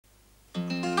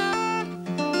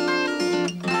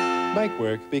make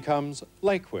work becomes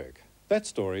lake work. That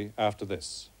story after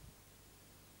this.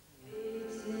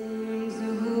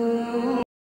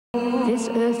 This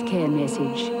Earth Care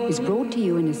message is brought to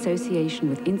you in association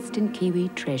with Instant Kiwi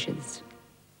Treasures.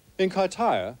 In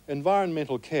Kaitaia,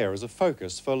 environmental care is a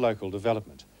focus for local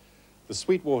development. The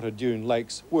Sweetwater Dune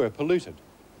lakes were polluted.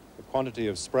 The quantity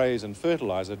of sprays and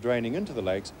fertiliser draining into the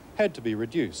lakes had to be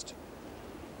reduced.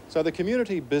 So the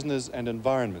Community Business and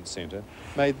Environment Centre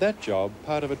made that job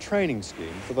part of a training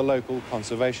scheme for the local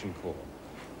Conservation Corps.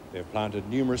 They've planted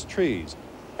numerous trees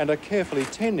and are carefully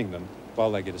tending them while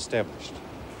they get established.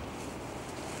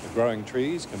 The growing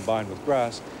trees, combined with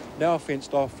grass, now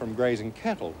fenced off from grazing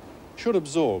cattle, should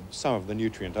absorb some of the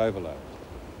nutrient overload.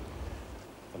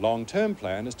 The long-term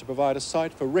plan is to provide a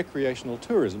site for recreational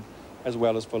tourism as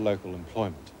well as for local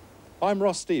employment. I'm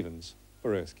Ross Stevens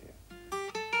for EarthCare.